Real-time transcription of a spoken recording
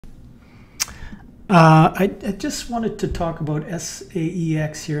I just wanted to talk about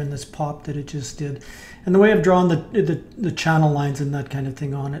SAEX here and this pop that it just did, and the way I've drawn the channel lines and that kind of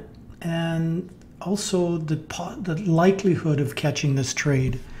thing on it, and also the likelihood of catching this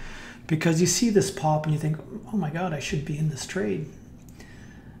trade, because you see this pop and you think, oh my God, I should be in this trade.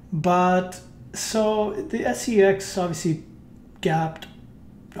 But so the SAEX obviously gapped,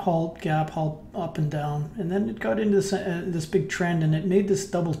 halt, gap, halt, up and down, and then it got into this big trend, and it made this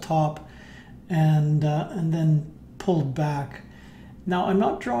double top. And then pulled back. Now I'm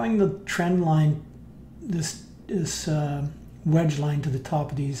not drawing the trend line, this wedge line to the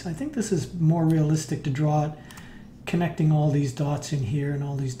top of these. I think this is more realistic to draw it connecting all these dots in here and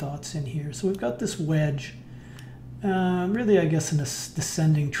all these dots in here. So we've got this wedge, really I guess in a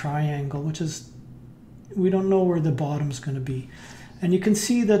descending triangle, which is, we don't know where the bottom's going to be. And you can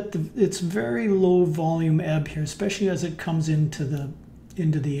see that it's very low volume ebb here, especially as it comes into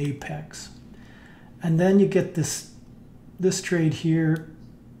the apex. And then you get this trade here.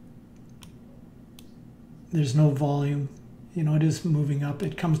 There's no volume. You know, it is moving up.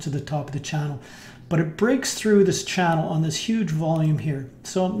 It comes to the top of the channel. But it breaks through this channel on this huge volume here.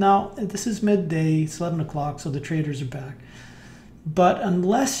 So now, this is midday. It's 11 o'clock, so the traders are back. But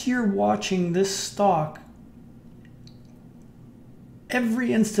unless you're watching this stock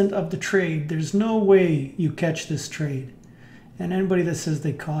every instant of the trade, there's no way you catch this trade. And anybody that says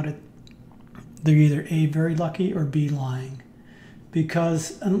they caught it, they're either A, very lucky, or B, lying.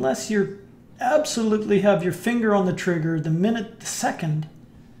 Because unless you absolutely have your finger on the trigger the second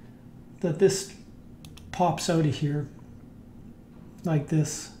that this pops out of here, like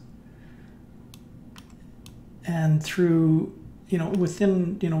this, and through, you know,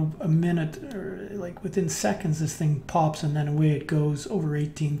 within, you know, a minute, or like within seconds, this thing pops and then away it goes over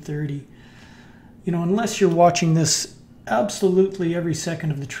 1830. You know, unless you're watching this absolutely every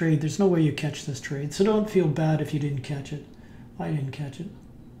second of the trade, there's no way you catch this trade. So don't feel bad if you didn't catch it. I didn't catch it.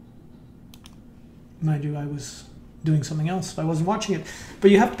 Mind you, I was doing something else. I wasn't watching it.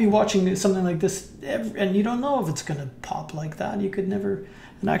 But you have to be watching something like this, and you don't know if it's going to pop like that. You could never.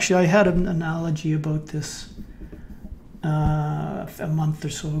 And actually, I had an analogy about this a month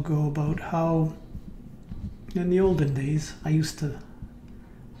or so ago, about how in the olden days I used to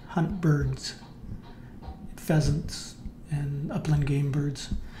hunt birds, pheasants, and upland game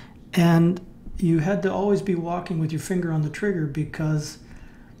birds, and you had to always be walking with your finger on the trigger, because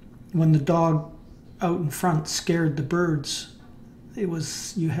when the dog out in front scared the birds,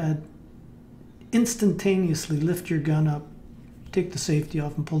 you had instantaneously lift your gun up, take the safety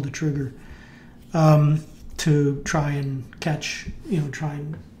off, and pull the trigger to try and catch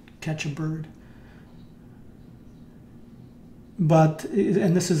a bird. But,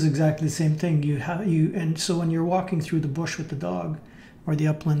 and this is exactly the same thing. And so when you're walking through the bush with the dog, or the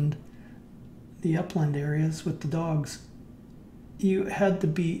upland areas with the dogs, you had to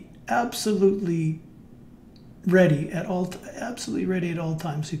be absolutely ready at all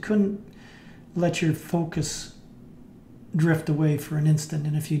times. You couldn't let your focus drift away for an instant,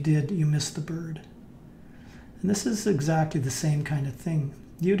 and if you did, you missed the bird. And this is exactly the same kind of thing.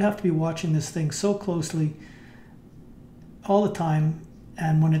 You'd have to be watching this thing so closely all the time,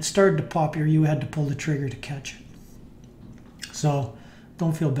 and when it started to pop here, you had to pull the trigger to catch it. So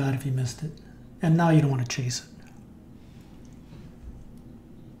don't feel bad if you missed it, and now you don't want to chase it.